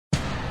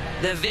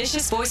The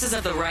vicious voices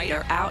of the right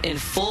are out in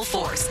full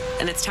force,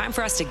 and it's time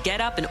for us to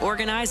get up and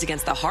organize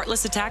against the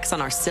heartless attacks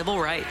on our civil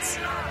rights.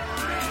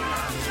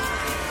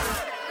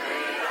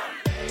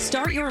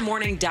 Start your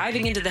morning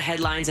diving into the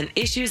headlines and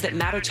issues that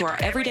matter to our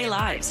everyday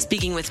lives,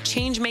 speaking with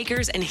change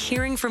makers and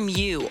hearing from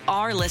you,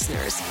 our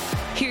listeners.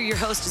 Hear your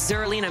host,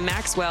 Zerlina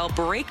Maxwell,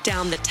 break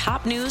down the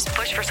top news,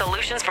 push for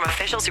solutions from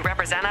officials who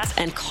represent us,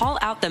 and call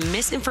out the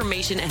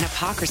misinformation and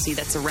hypocrisy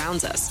that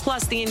surrounds us.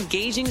 Plus, the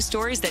engaging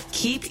stories that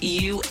keep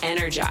you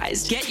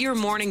energized. Get your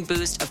morning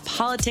boost of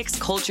politics,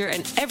 culture,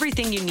 and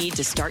everything you need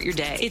to start your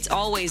day. It's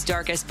always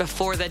darkest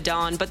before the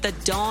dawn, but the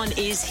dawn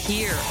is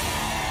here.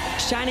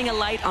 Shining a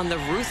light on the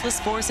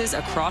ruthless forces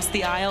across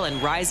the aisle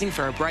and rising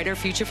for a brighter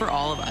future for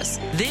all of us.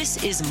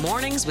 This is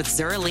Mornings with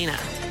Zerlina.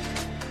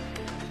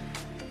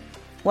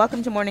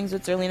 Welcome to Mornings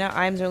with Zerlina.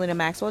 I'm Zerlina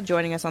Maxwell.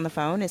 Joining us on the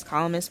phone is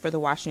columnist for The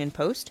Washington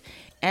Post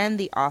and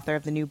the author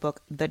of the new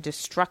book, The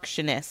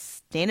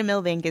Destructionists. Dana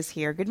Milbank is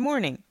here. Good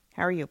morning.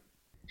 How are you?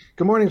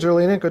 Good morning,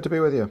 Zerlina. Good to be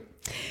with you.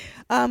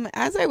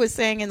 As I was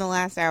saying in the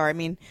last hour, I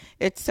mean,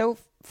 it's so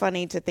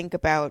funny to think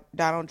about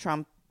Donald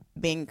Trump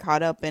being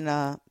caught up in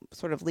a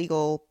sort of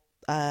legal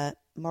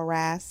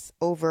morass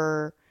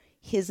over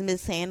his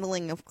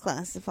mishandling of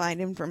classified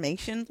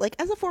information. Like,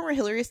 as a former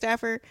Hillary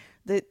staffer,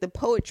 the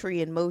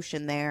poetry in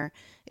motion there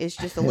is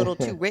just a little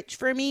too rich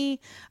for me.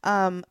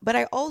 But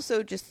I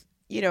also just,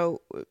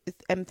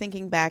 I'm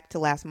thinking back to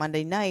last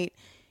Monday night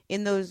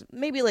in those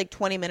maybe like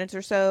 20 minutes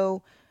or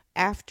so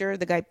after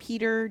the guy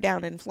Peter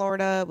down in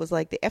Florida was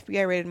like, the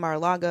FBI raided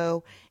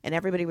Mar-a-Lago and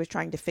everybody was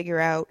trying to figure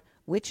out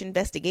which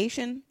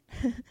investigation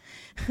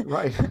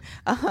right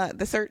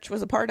the search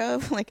was a part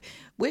of, like,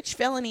 which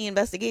felony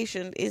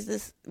investigation is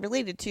this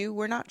related to?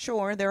 We're not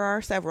sure. There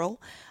are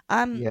several.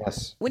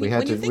 Yes, they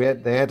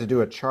had to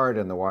do a chart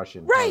in the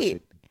Washington right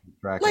Post to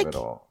keep track like, of it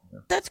all. Yeah.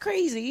 That's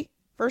crazy,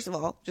 first of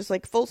all, just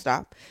like full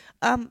stop.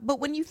 But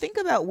when you think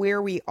about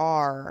where we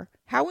are,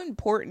 how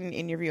important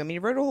in your view, I mean,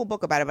 you wrote a whole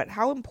book about it, but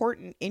how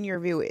important in your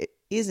view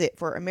is it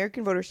for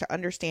American voters to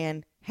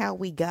understand how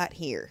we got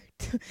here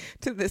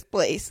to this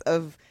place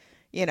of,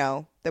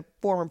 the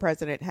former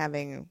president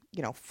having,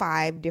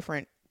 5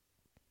 different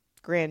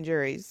grand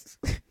juries.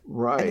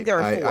 Right. I think there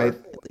are 4, at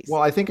least.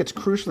 Well, I think it's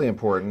crucially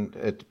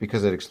important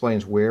because it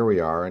explains where we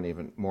are and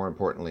even more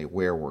importantly,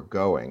 where we're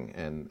going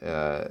and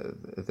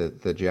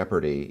the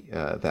jeopardy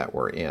that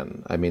we're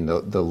in. I mean,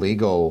 the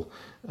legal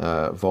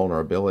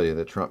vulnerability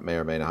that Trump may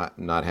or may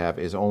not have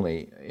is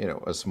only,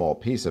 a small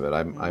piece of it.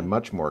 I'm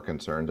much more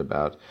concerned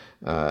about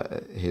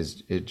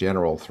his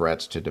general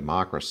threats to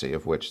democracy,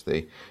 of which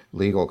the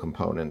legal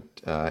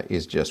component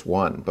is just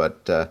one.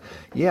 But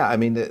I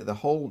mean, the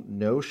whole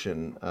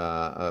notion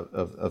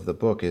of the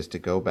book is to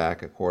go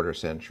back a quarter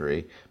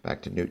century,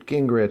 back to Newt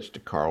Gingrich, to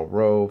Karl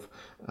Rove,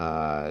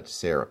 to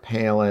Sarah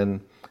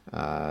Palin,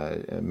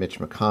 Mitch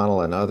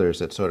McConnell and others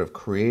that sort of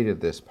created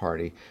this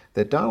party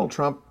that Donald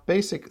Trump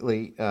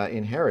basically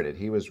inherited.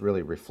 He was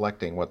really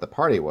reflecting what the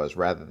party was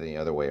rather than the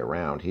other way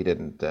around. He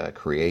didn't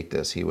create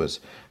this. He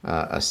was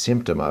a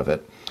symptom of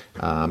it.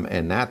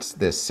 And that's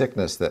this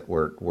sickness that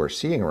we're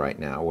seeing right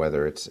now,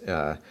 whether it's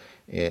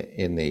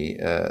in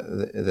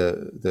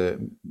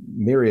the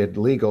myriad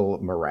legal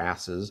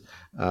morasses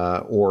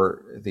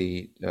or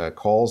the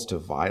calls to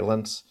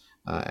violence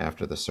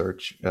after the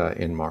search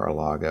in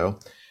Mar-a-Lago.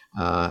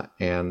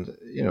 And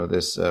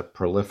this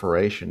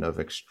proliferation of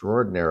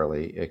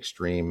extraordinarily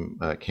extreme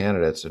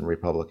candidates and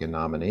Republican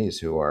nominees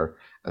who are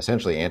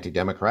essentially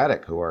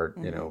anti-democratic, who are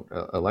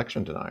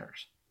election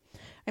deniers.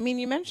 I mean,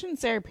 you mentioned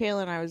Sarah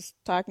Palin. I was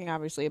talking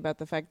obviously about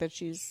the fact that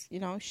she's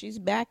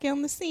back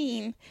on the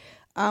scene,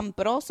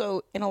 but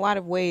also in a lot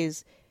of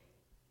ways,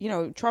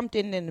 Trump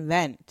didn't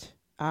invent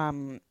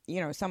some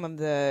of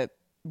the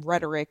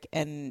rhetoric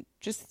and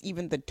just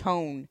even the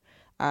tone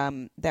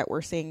that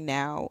we're seeing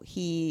now.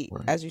 He,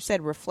 right, as you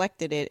said,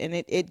 reflected it. And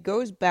it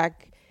goes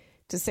back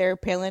to Sarah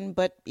Palin,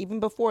 but even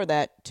before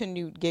that, to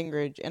Newt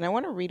Gingrich. And I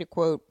want to read a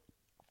quote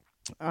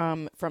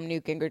from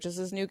Newt Gingrich. This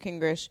is Newt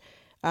Gingrich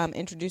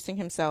introducing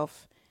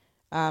himself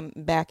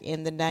back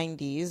in the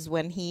 90s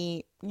when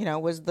he,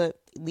 was the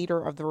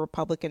leader of the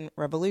Republican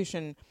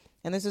Revolution.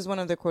 And this is one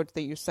of the quotes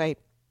that you cite.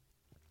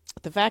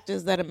 The fact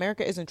is that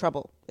America is in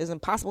trouble. It is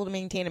impossible to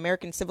maintain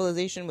American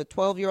civilization with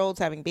 12-year-olds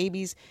having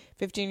babies,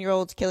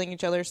 15-year-olds killing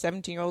each other,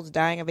 17-year-olds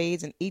dying of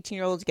AIDS, and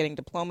 18-year-olds getting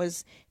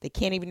diplomas they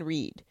can't even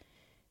read.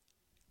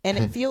 And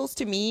it feels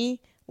to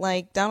me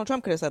like Donald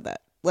Trump could have said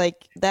that.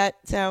 Like, that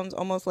sounds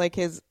almost like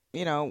his,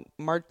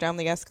 march down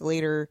the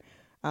escalator,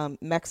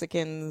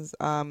 Mexicans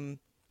are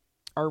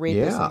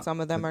rapists and some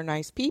of them are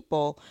nice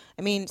people.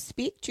 I mean,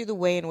 speak to the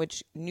way in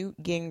which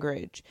Newt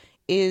Gingrich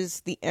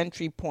is the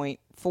entry point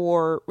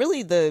for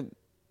really the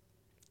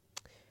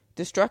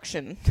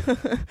destruction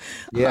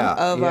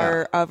of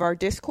our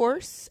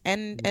discourse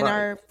and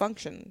our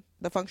function,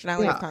 the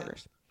functionality of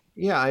Congress.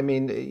 Yeah, I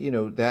mean,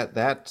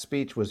 that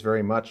speech was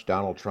very much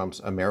Donald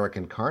Trump's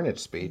American Carnage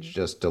speech,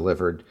 just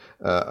delivered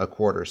a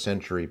quarter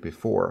century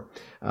before.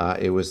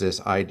 It was this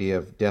idea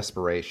of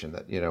desperation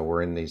that,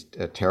 we're in these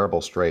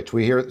terrible straits.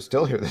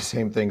 Still hear the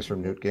same things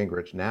from Newt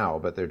Gingrich now,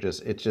 but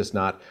it's just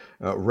not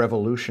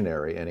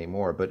revolutionary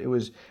anymore. But it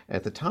was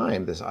at the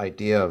time this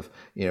idea of,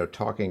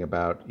 talking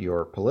about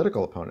your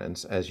political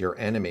opponents as your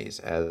enemies,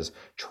 as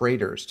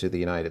traitors to the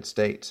United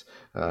States,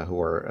 who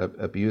are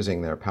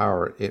abusing their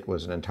power. It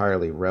was an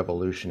entirely revolutionary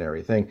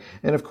thing.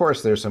 And of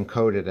course, there's some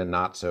coded and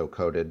not so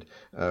coded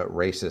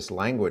racist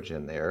language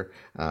in there.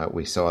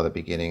 We saw the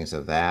beginnings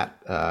of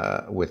that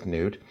with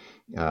Newt.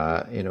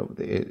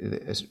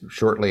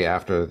 Shortly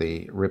after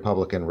the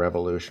Republican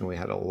Revolution, we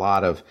had a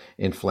lot of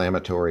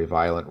inflammatory,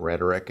 violent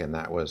rhetoric, and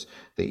that was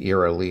the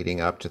era leading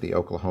up to the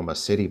Oklahoma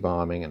City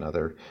bombing,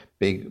 another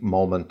big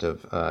moment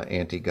of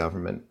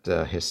anti-government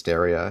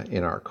hysteria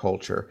in our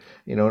culture.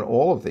 And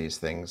all of these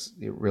things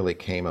really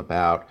came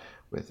about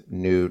with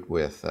Newt,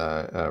 with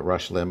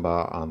Rush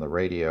Limbaugh on the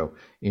radio,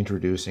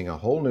 introducing a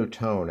whole new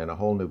tone and a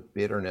whole new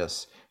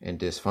bitterness and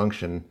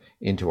dysfunction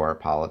into our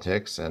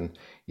politics. And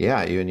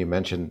yeah, you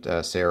mentioned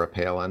Sarah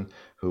Palin,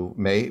 who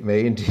may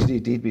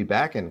indeed be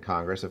back in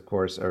Congress, of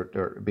course,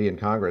 or be in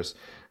Congress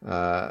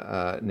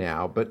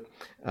now. But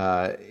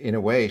in a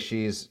way,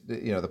 she's,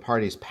 the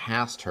party's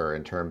passed her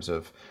in terms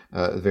of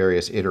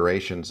various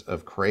iterations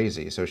of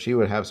crazy. So she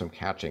would have some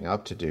catching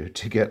up to do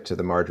to get to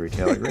the Marjorie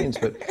Taylor Greens.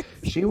 But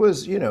she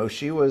was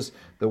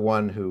the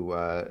one who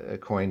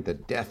coined the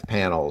death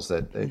panels,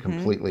 that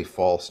completely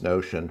false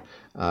notion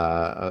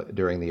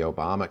during the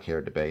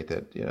Obamacare debate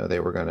that,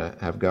 they were going to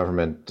have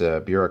government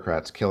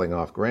bureaucrats killing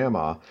off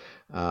grandma.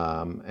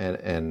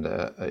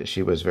 And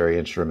she was very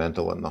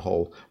instrumental in the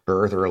whole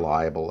birther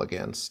libel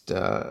against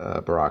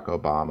Barack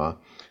Obama.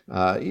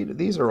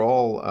 These are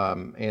all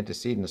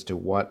antecedents to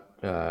what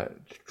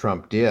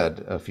Trump did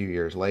a few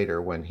years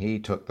later when he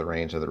took the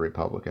reins of the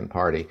Republican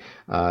Party.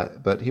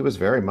 But he was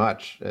very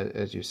much,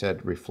 as you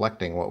said,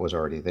 reflecting what was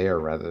already there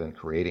rather than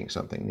creating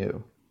something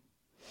new.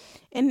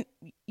 And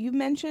you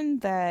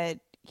mentioned that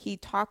he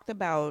talked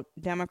about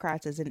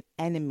Democrats as an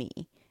enemy.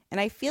 And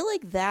I feel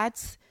like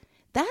that's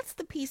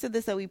the piece of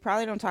this that we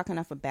probably don't talk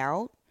enough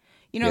about.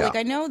 Like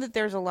I know that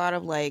there's a lot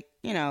of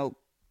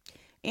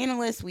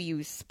analysts, we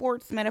use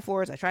sports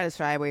metaphors. I try to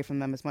shy away from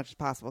them as much as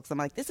possible because I'm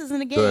like, this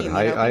isn't a game. Good.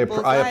 I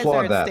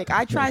applaud that.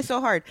 I try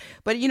so hard.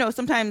 But,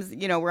 sometimes,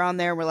 we're on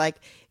there. We're like,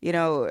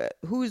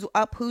 who's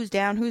up, who's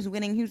down, who's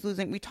winning, who's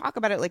losing. We talk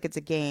about it like it's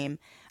a game.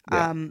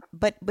 Yeah.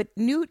 But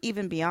Newt,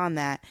 even beyond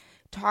that,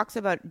 talks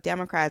about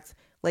Democrats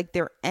like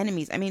they're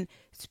enemies. I mean,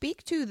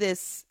 speak to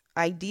this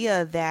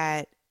idea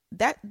that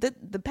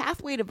the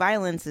pathway to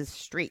violence is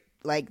straight.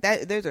 Like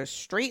that, there's a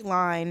straight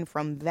line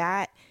from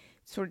that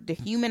sort of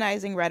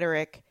dehumanizing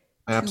rhetoric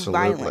to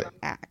violent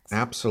acts.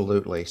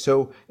 Absolutely.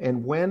 So,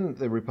 and when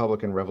the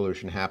Republican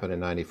Revolution happened in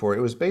 '94,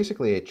 it was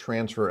basically a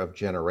transfer of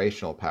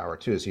generational power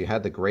too. So you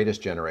had the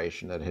greatest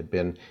generation that had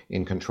been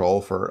in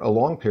control for a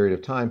long period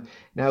of time.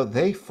 Now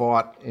they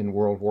fought in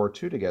World War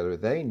II together.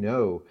 They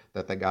know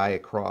that the guy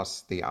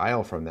across the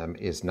aisle from them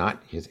is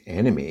not his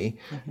enemy.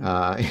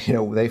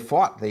 They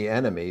fought the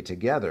enemy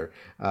together.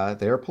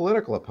 They're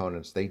political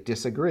opponents. They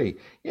disagree.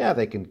 Yeah,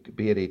 they can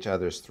be at each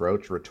other's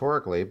throats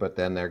rhetorically, but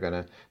then they're going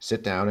to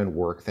sit down and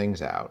work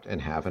things out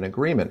and have an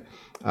agreement.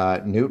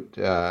 Newt,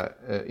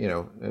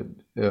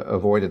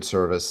 avoided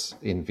service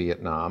in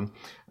Vietnam,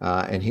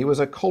 and he was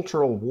a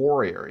cultural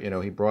warrior.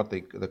 He brought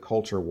the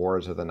culture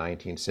wars of the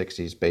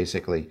 1960s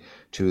basically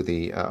to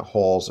the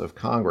halls of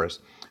Congress.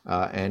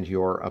 And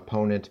your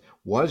opponent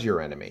was your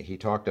enemy. He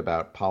talked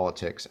about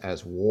politics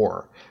as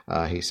war.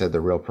 He said the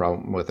real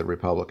problem with the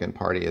Republican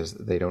Party is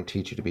they don't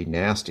teach you to be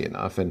nasty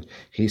enough. And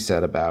he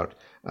set about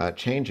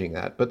changing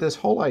that. But this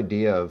whole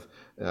idea of,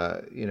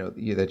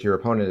 that your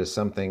opponent is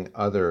something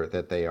other,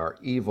 that they are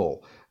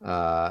evil,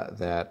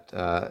 that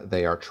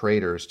they are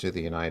traitors to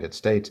the United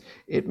States,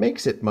 it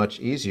makes it much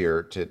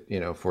easier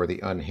to, for the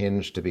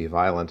unhinged to be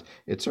violent.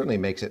 It certainly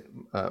makes it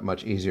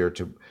much easier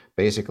to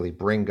basically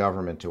bring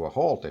government to a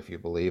halt if you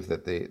believe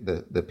that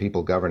the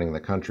people governing the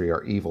country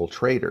are evil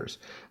traitors.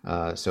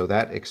 So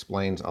that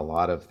explains a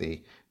lot of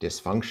the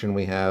dysfunction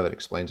we have. It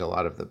explains a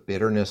lot of the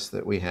bitterness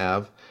that we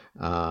have,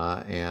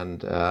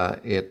 and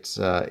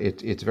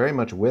it's very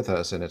much with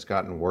us, and it's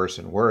gotten worse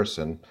and worse.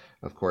 And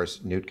of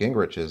course, Newt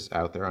Gingrich is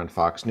out there on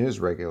Fox News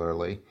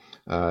regularly,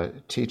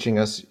 teaching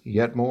us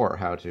yet more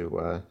how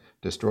to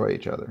destroy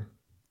each other.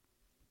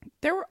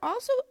 There were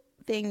also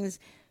things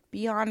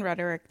beyond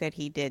rhetoric that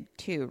he did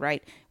too,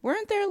 right?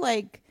 Weren't there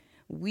like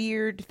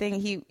weird thing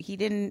he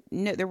didn't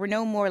know? There were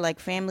no more like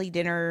family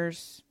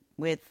dinners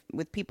with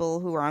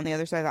people who were on the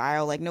other side of the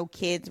aisle. Like no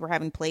kids were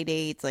having play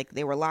dates. Like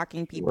they were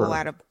locking people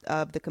out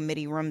of the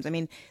committee rooms. I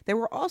mean, there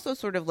were also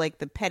sort of like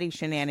the petty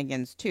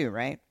shenanigans too,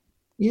 right?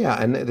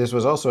 Yeah, and this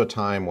was also a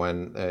time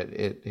when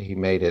he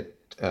made it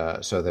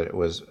so that it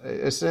was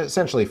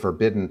essentially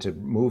forbidden to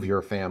move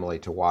your family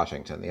to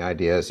Washington. The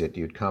idea is that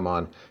you'd come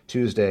on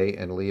Tuesday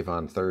and leave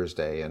on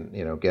Thursday,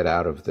 and get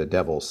out of the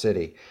Devil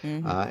City.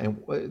 Mm-hmm.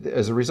 And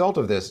as a result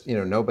of this,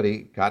 nobody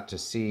got to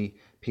see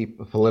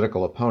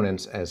political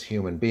opponents as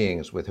human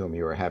beings with whom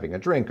you were having a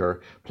drink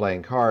or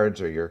playing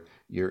cards, or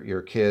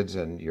your kids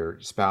and your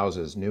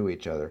spouses knew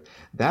each other.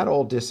 That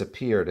all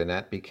disappeared, and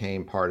that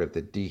became part of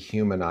the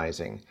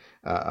dehumanizing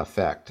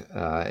effect.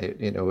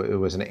 It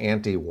was an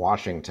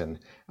anti-Washington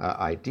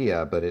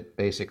idea, but it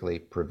basically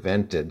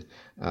prevented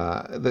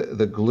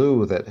the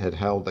glue that had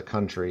held the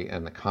country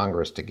and the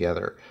Congress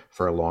together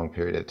for a long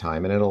period of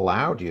time, and it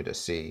allowed you to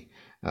see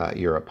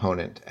your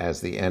opponent as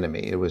the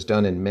enemy. It was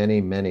done in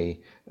many,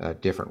 many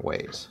different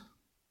ways.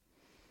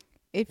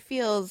 It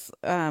feels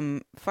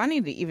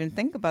funny to even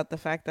think about the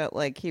fact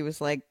that he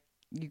was like,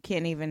 you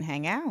can't even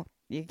hang out.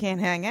 You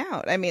can't hang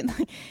out. I mean,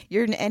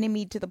 you're an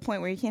enemy to the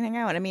point where you can't hang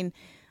out. I mean,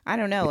 I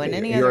don't know. In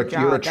any other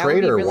job, you're a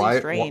traitor. That would be really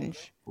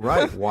strange.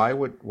 Right. Why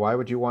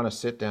would you want to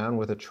sit down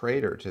with a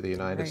traitor to the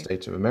United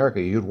States of America?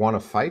 You'd want to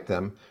fight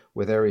them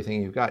with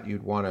everything you've got.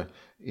 You'd want to.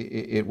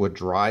 It would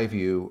drive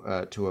you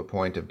to a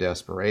point of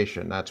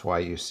desperation. That's why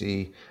you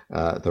see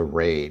the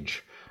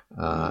rage.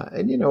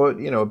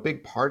 And a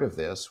big part of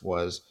this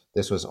was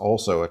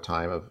also a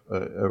time of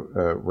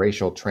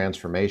racial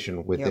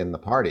transformation within the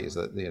parties.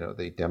 That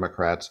the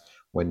Democrats,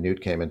 when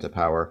Newt came into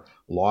power,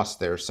 lost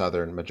their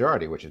Southern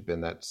majority, which had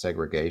been that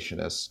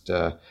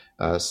segregationist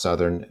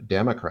Southern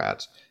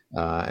Democrats,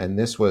 and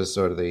this was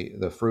sort of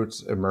the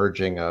fruits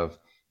emerging of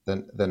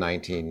the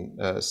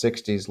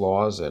 1960s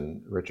laws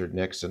and Richard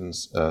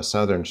Nixon's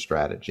Southern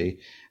strategy,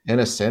 and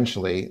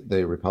essentially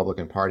the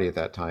Republican Party at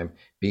that time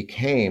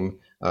became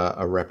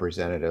a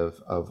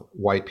representative of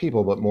white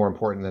people, but more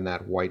important than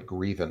that, white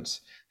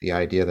grievance, the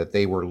idea that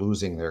they were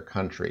losing their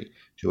country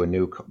to a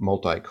new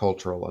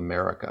multicultural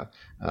America.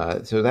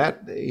 So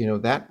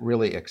that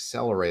really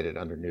accelerated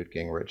under Newt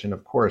Gingrich, and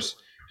of course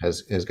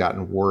has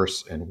gotten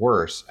worse and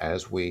worse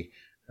as we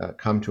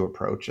come to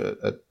approach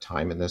a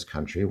time in this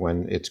country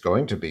when it's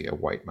going to be a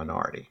white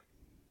minority.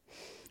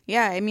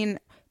 Yeah, I mean,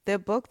 the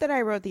book that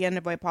I wrote, The End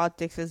of White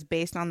Politics, is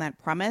based on that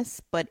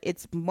premise, but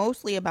it's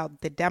mostly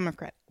about the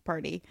Democratic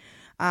Party.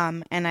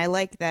 And I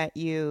like that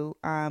you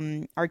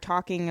are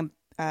talking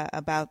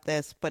about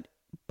this, but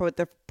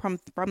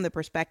from the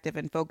perspective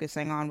and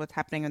focusing on what's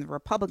happening in the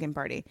Republican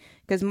Party.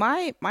 Because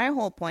my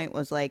whole point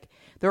was the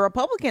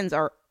Republicans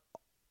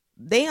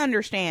they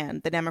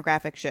understand the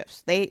demographic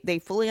shifts. They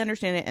fully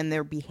understand it, and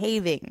they're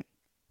behaving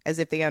as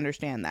if they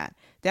understand that.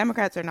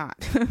 Democrats are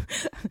not.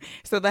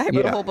 So I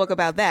wrote a whole book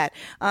about that.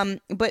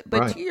 But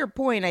right. To your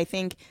point, I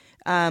think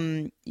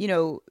them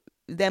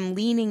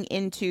leaning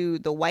into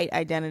the white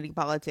identity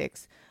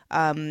politics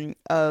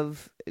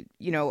of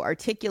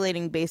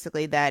articulating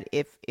basically that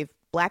if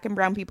Black and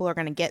brown people are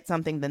going to get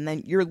something,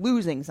 then you're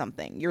losing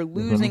something. You're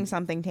losing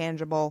something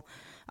tangible,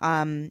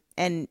 and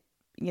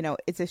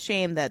it's a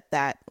shame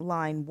that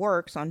line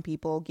works on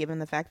people, given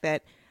the fact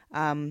that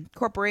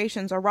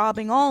corporations are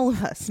robbing all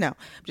of us. No, I'm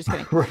just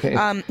kidding.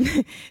 Right.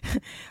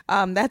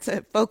 That's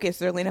a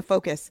focus, Zerlina,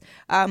 focus.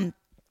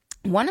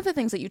 One of the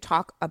things that you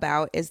talk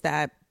about is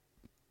that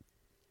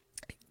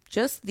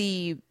just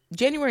the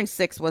January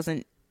 6th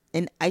wasn't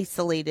an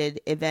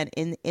isolated event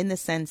in the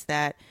sense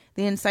that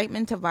the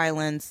incitement to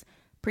violence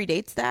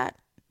predates that.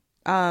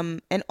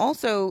 And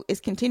also is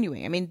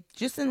continuing. I mean,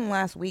 just in the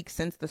last week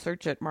since the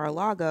search at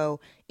Mar-a-Lago,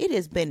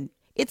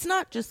 it's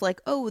not just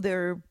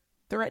they're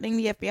threatening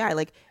the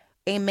FBI.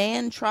 A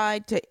man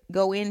tried to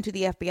go into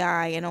the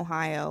FBI in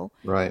Ohio,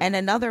 right, and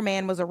another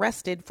man was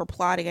arrested for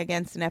plotting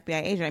against an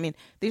FBI agent. I mean,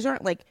 these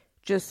aren't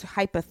just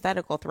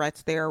hypothetical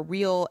threats. They are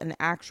real and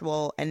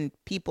actual, and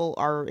people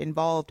are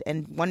involved,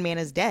 and one man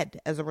is dead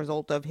as a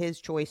result of his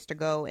choice to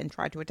go and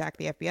try to attack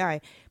the FBI.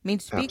 I mean,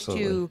 speak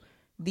Absolutely. To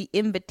the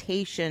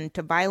invitation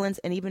to violence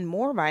and even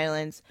more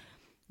violence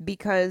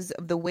because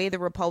of the way the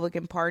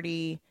Republican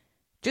Party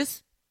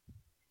just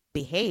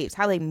behaves,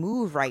 how they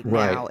move right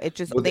now. It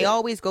just, they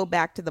always go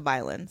back to the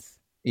violence.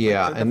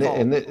 Yeah,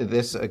 and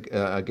this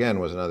again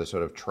was another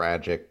sort of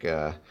tragic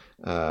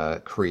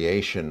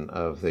creation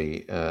of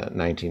the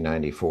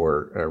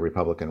 1994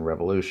 Republican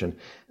Revolution.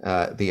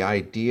 The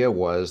idea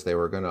was they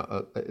were going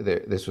to.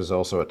 This was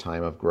also a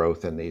time of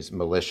growth in these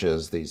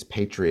militias, these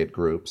patriot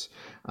groups,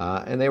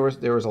 and there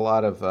was a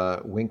lot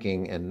of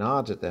winking and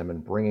nods at them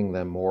and bringing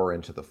them more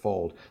into the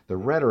fold. The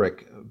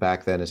rhetoric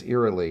back then is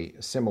eerily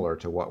similar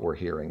to what we're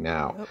hearing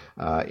now.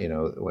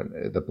 Yep.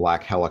 When the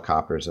black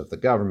helicopters of the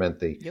government,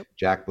 the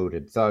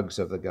jackbooted thugs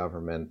of the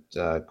government.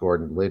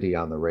 Gordon Liddy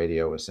on the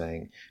radio was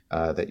saying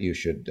that you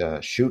should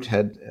shoot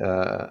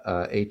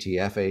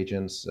ATF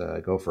agents,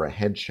 go for a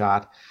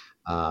headshot.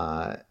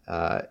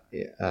 A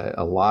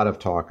lot of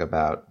talk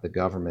about the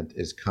government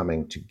is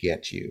coming to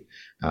get you.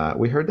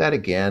 We heard that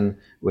again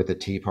with the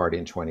Tea Party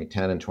in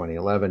 2010 and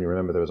 2011. You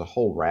remember there was a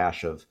whole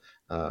rash of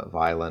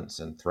violence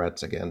and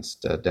threats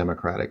against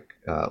Democratic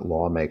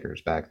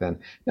lawmakers back then.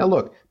 Now,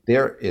 look,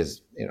 there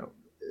is,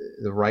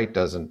 the right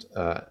doesn't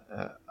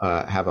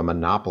have a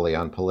monopoly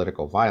on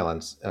political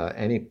violence.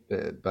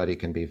 Anybody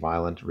can be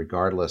violent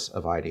regardless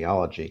of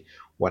ideology.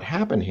 What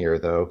happened here,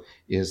 though,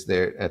 is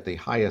there at the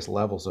highest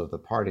levels of the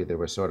party, there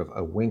was sort of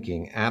a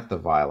winking at the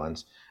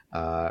violence,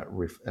 a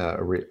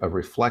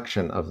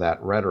reflection of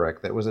that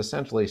rhetoric that was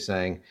essentially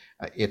saying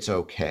it's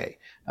okay,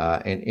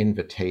 an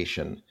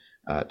invitation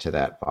to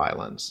that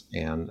violence.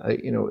 And,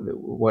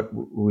 what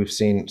we've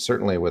seen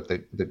certainly with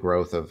the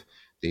growth of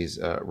these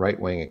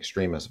right-wing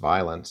extremist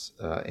violence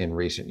in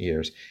recent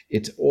years,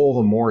 it's all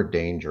the more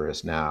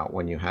dangerous now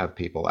when you have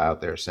people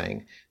out there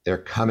saying they're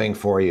coming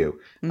for you.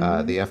 The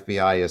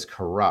FBI is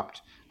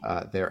corrupt.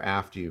 They're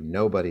after you.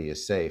 Nobody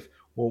is safe.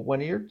 Well,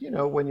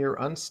 when you're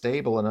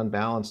unstable and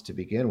unbalanced to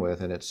begin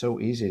with, and it's so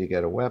easy to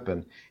get a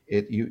weapon,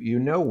 you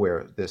know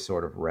where this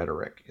sort of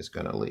rhetoric is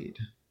going to lead.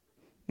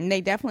 And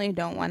they definitely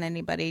don't want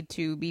anybody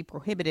to be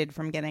prohibited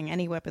from getting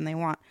any weapon they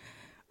want.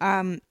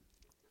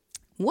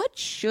 What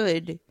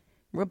should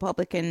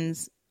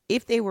Republicans,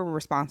 if they were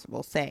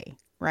responsible, say,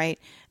 right?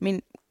 I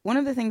mean, one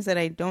of the things that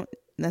I don't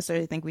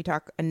necessarily think we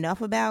talk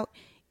enough about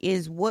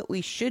is what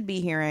we should be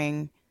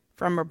hearing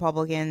from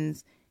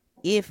Republicans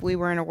if we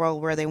were in a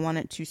world where they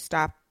wanted to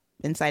stop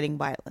inciting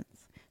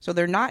violence. So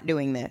they're not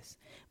doing this.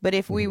 But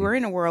if we were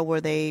in a world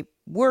where they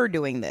were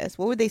doing this,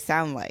 what would they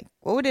sound like?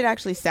 What would it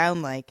actually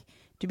sound like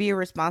to be a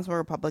responsible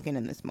Republican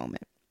in this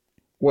moment?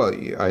 Well,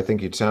 I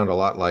think you'd sound a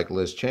lot like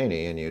Liz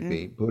Cheney, and you'd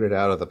be booted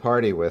out of the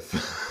party with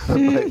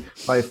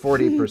by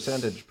 40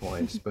 percentage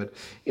points. But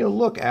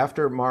look,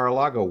 after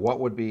Mar-a-Lago, what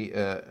would be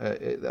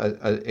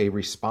a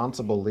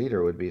responsible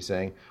leader would be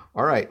saying,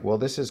 "All right, well,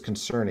 this is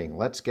concerning.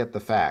 Let's get the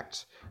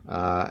facts."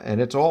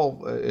 And it's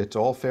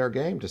all fair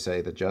game to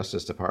say the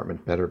Justice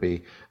Department better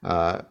be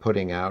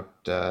putting out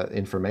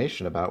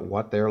information about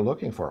what they're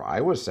looking for.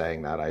 I was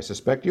saying that. I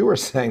suspect you were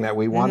saying that.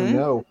 We want to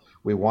know.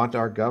 We want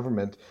our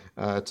government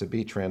to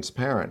be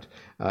transparent.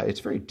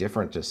 It's very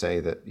different to say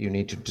that you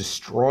need to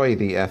destroy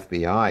the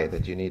FBI,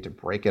 that you need to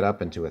break it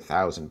up into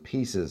 1,000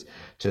 pieces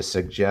to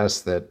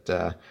suggest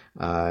that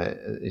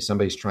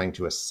somebody's trying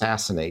to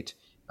assassinate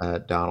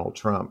Donald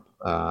Trump.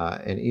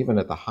 And even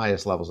at the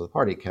highest levels of the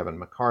party, Kevin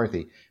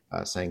McCarthy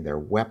saying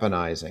they're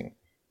weaponizing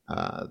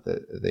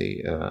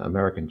the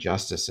American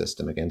justice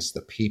system against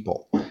the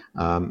people.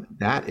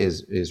 That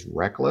is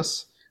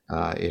reckless.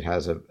 It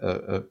has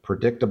a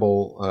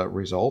predictable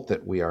result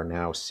that we are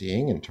now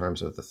seeing in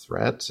terms of the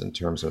threats, in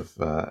terms of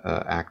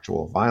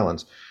actual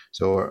violence.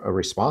 So a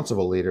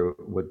responsible leader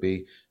would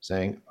be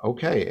saying,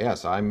 "Okay,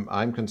 yes,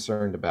 I'm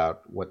concerned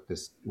about what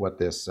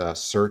this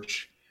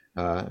search,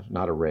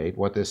 not a raid,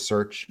 what this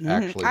search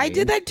actually means." I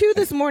did that too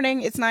this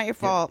morning. It's not your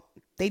fault.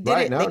 They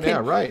did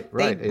it. Right.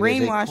 They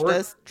brainwashed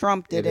us.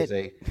 Trump did it. It is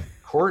a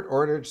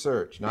court-ordered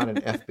search, not an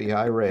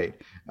FBI raid.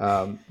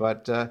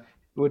 But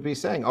would be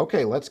saying,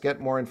 okay, let's get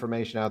more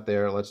information out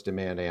there. Let's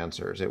demand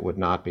answers. It would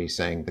not be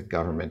saying the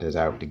government is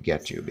out to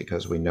get you,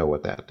 because we know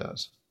what that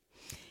does.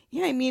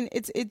 Yeah, I mean,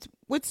 it's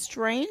what's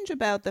strange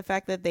about the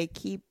fact that they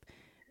keep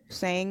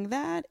saying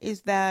that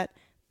is that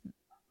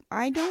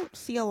I don't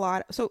see a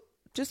lot. So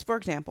just for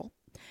example,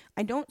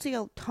 I don't see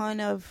a ton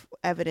of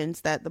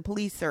evidence that the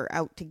police are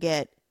out to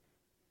get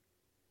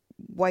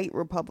white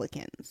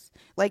Republicans.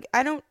 Like,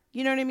 I don't,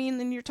 you know what I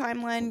mean? In your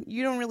timeline,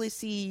 you don't really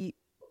see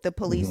the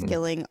police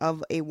killing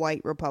of a white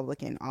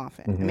Republican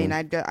often. I mean,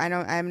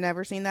 I've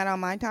never seen that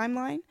on my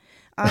timeline.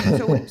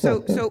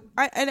 So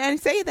I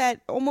say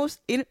that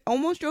almost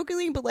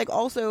jokingly, but like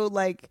also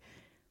like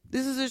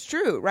this is just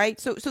true, right?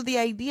 So the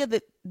idea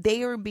that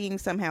they are being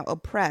somehow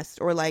oppressed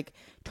or like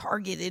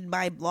targeted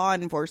by law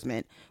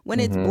enforcement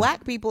when it's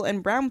black people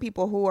and brown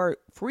people who are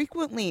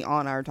frequently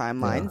on our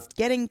timelines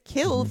getting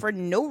killed for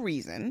no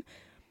reason.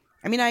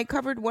 I mean, I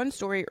covered one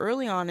story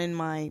early on in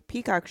my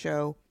Peacock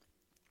show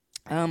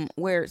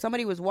where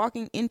somebody was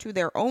walking into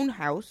their own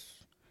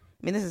house.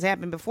 I mean, this has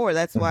happened before.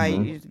 That's why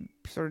you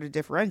sort of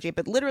differentiate.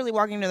 But literally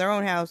walking into their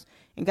own house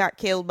and got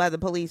killed by the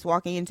police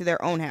walking into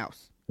their own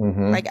house.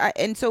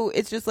 And so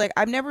it's just like,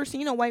 I've never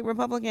seen a white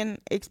Republican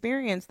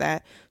experience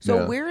that.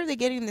 So where are they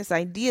getting this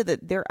idea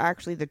that they're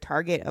actually the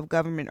target of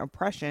government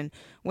oppression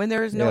when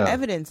there is no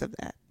evidence of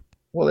that?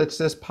 Well, it's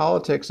this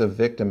politics of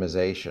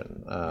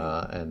victimization,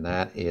 and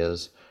that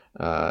is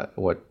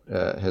what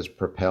has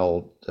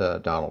propelled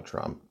Donald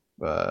Trump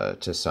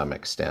to some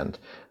extent,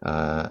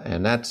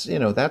 and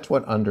that's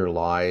what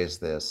underlies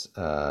this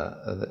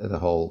the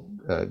whole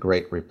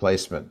great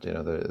replacement,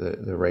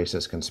 the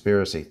racist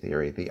conspiracy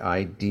theory, the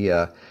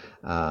idea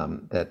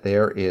that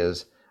there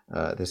is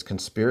this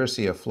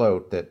conspiracy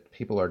afloat that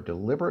people are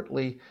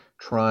deliberately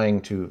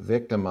trying to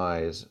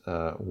victimize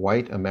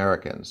white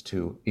Americans,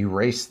 to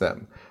erase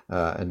them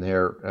and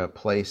their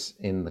place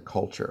in the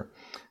culture.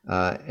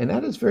 And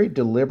that is very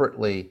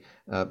deliberately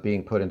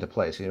being put into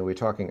place. We were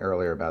talking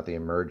earlier about the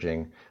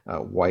emerging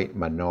white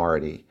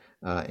minority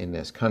in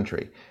this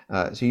country.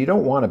 So you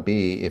don't want to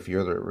be, if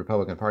you're the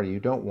Republican Party, you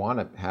don't want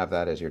to have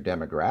that as your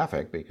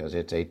demographic because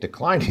it's a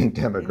declining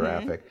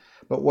demographic.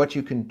 But what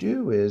you can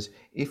do is,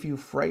 if you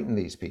frighten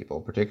these people,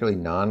 particularly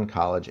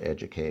non-college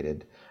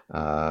educated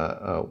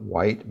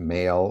white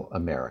male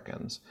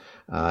Americans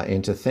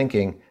into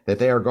thinking that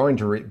they are going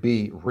to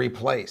be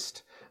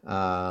replaced,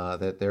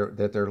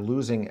 that they're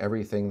losing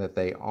everything that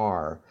they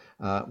are.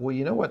 Well,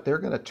 you know what? They're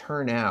going to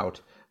turn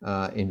out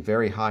in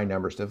very high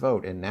numbers to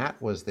vote, and that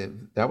was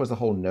the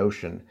whole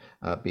notion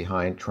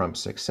behind Trump's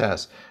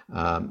success.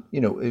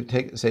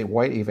 Take say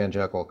white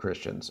evangelical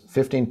Christians,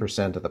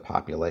 15% of the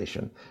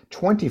population,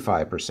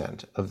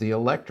 25% of the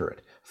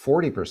electorate,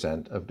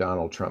 40% of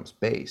Donald Trump's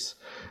base.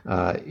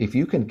 If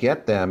you can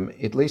get them,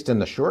 at least in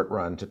the short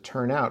run, to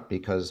turn out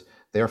because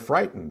they're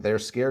frightened, they're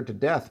scared to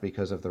death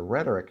because of the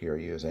rhetoric you're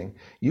using,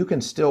 you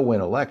can still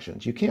win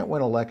elections. You can't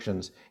win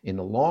elections in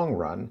the long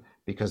run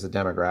because the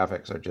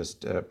demographics are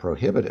just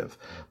prohibitive.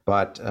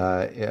 But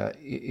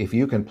if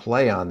you can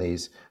play on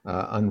these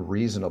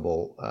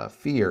unreasonable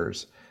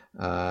fears,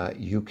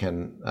 you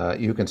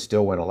can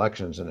still win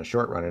elections in the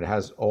short run. It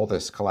has all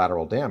this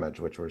collateral damage,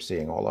 which we're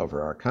seeing all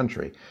over our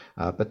country.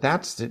 But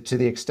that's to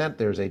the extent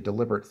there's a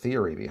deliberate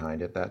theory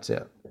behind it. That's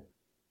it.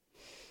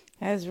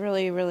 That is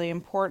really, really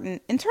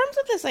important. In terms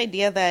of this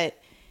idea that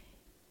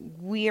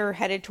we are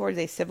headed towards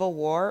a civil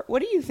war,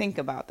 what do you think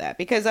about that?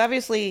 Because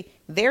obviously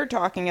they're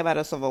talking about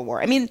a civil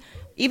war. I mean,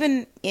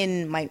 even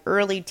in my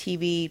early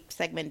TV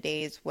segment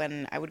days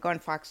when I would go on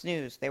Fox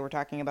News, they were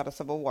talking about a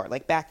civil war.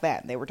 Like back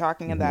then, they were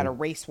talking about a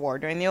race war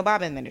during the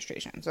Obama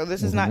administration. So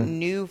this is not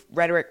new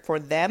rhetoric for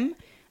them.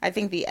 I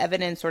think the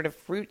evidence, sort of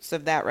fruits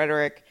of that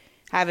rhetoric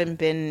haven't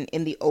been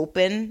in the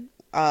open,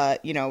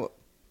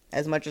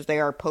 as much as they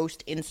are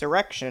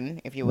post-insurrection,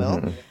 if you will.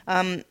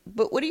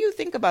 But what do you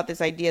think about this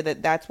idea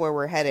that that's where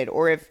we're headed?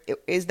 Or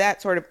is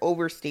that sort of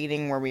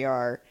overstating where we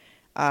are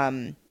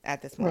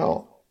at this moment?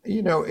 Well,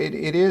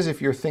 it is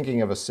if you're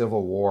thinking of a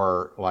civil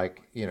war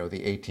like, the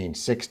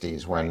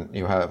 1860s when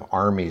you have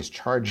armies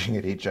charging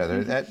at each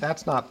other.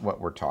 That's not what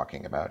we're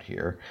talking about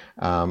here.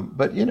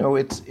 But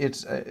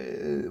it's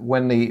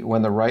when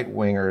the right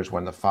wingers,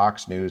 when the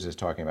Fox News is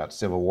talking about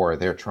civil war,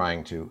 they're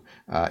trying to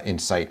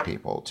incite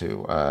people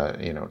to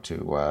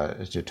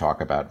talk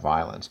about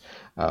violence.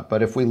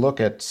 But if we look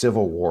at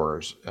civil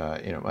wars,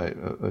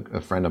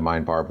 a friend of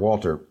mine, Barb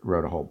Walter,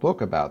 wrote a whole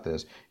book about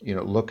this.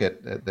 Look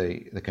at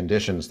the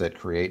conditions that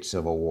create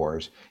civil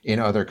wars in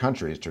other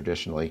countries,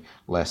 traditionally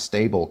less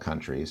stable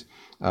countries.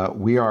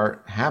 We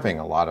are having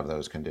a lot of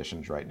those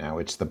conditions right now.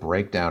 It's the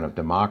breakdown of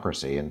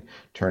democracy and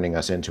turning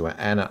us into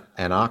an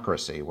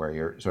anocracy, where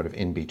you're sort of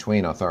in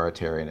between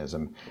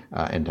authoritarianism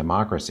and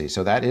democracy.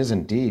 So that is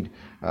indeed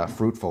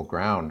fruitful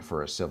ground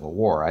for a civil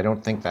war. I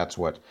don't think that's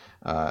what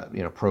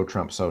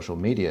pro-Trump social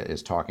media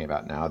is talking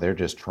about now. They're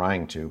just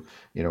trying to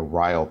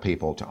rile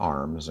people to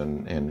arms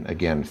and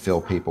again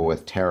fill people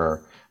with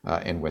terror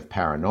and with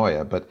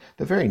paranoia. But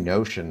the very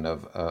notion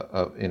of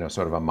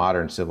sort of a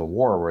modern civil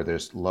war where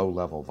there's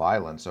low-level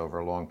violence over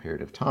a long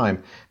period of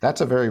time,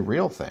 that's a very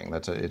real thing.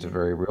 It's a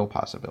very real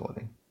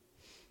possibility.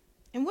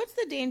 And what's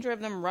the danger of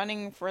them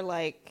running for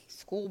like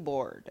school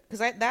board?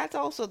 Because that's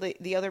also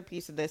the other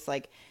piece of this.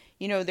 Like,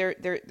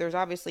 there's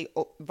obviously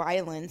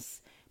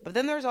violence, but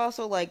then there's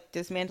also like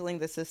dismantling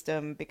the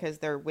system because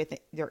they're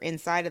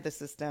inside of the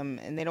system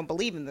and they don't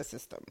believe in the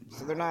system.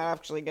 So they're not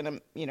actually going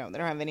to, they don't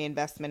have any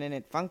investment in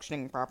it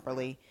functioning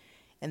properly.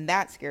 And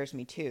that scares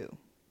me too.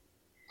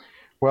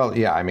 Well,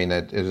 yeah, I mean,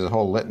 it is a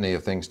whole litany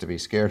of things to be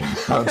scared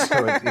about.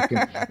 So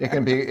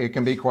it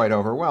can be quite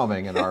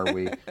overwhelming. And are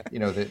we,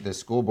 the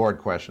school board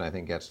question, I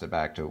think, gets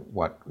back to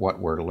what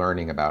we're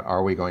learning about.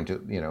 Are we going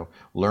to,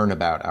 learn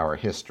about our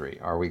history?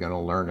 Are we going to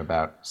learn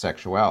about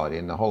sexuality?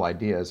 And the whole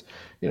idea is,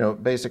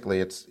 basically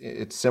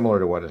it's similar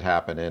to what had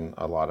happened in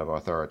a lot of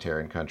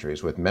authoritarian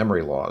countries with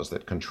memory laws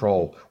that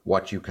control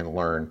what you can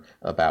learn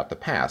about the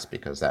past,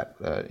 because that,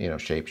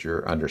 shapes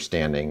your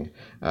understanding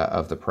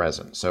of the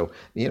present. So,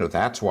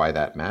 that's why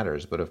that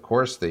matters. But of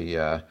course,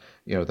 the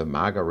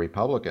MAGA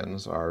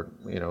Republicans are,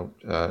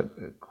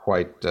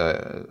 quite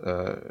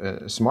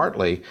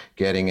smartly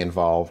getting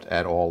involved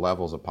at all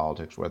levels of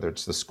politics, whether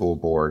it's the school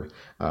board,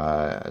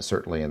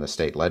 certainly in the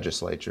state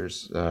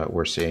legislatures,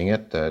 we're seeing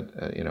it.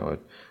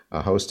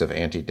 A host of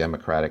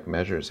anti-democratic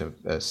measures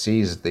have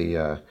seized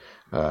the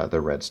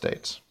red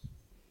states.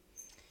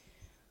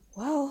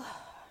 Well,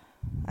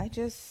 I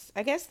guess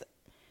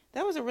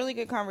that was a really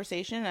good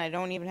conversation, and I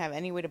don't even have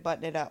any way to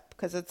button it up,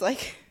 because it's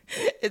like,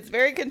 it's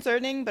very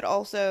concerning, but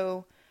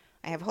also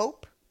I have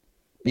hope.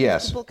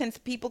 Yes.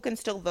 People can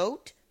still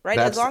vote, right?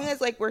 As long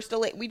as we're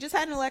still we just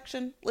had an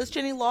election. Liz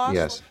Cheney lost.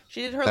 Yes.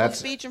 She did her little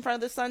speech in front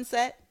of the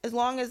sunset. As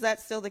long as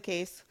that's still the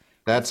case.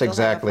 That's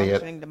exactly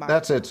it.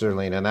 That's it,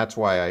 Zerlina, and that's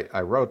why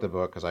I wrote the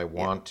book, because I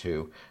want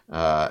to,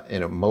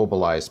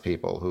 mobilize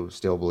people who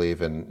still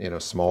believe in,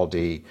 small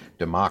d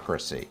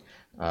democracy.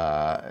 We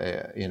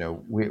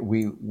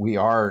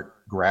are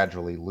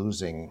gradually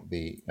losing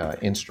the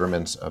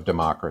instruments of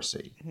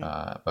democracy,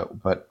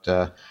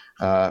 but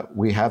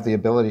we have the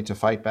ability to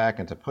fight back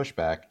and to push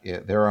back.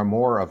 There are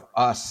more of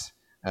us,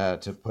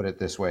 to put it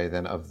this way,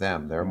 than of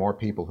them. There are more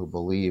people who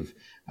believe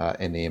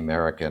in the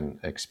American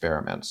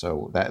experiment.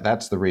 So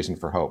that's the reason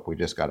for hope. We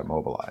just got to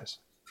mobilize.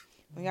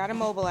 We got to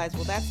mobilize.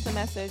 Well, that's the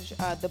message.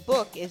 The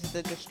book is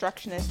The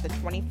Destructionist, the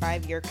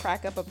 25-year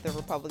crack-up of the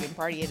Republican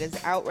Party. It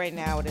is out right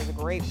now. It is a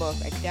great book.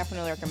 I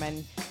definitely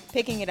recommend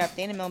picking it up.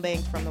 Dana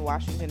Milbank from The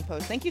Washington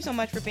Post. Thank you so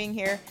much for being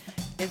here.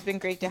 It's been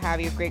great to have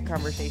you. Great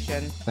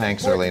conversation.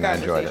 Thanks, Zerlina. I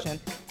enjoyed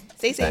it.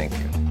 Stay safe. Thank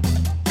you.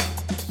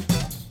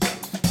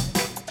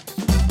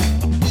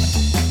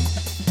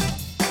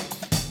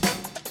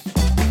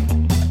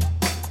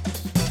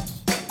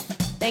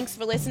 Thanks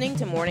for listening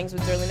to Mornings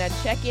with Zerlina.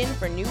 Check in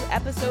for new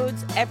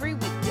episodes every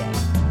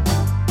weekday.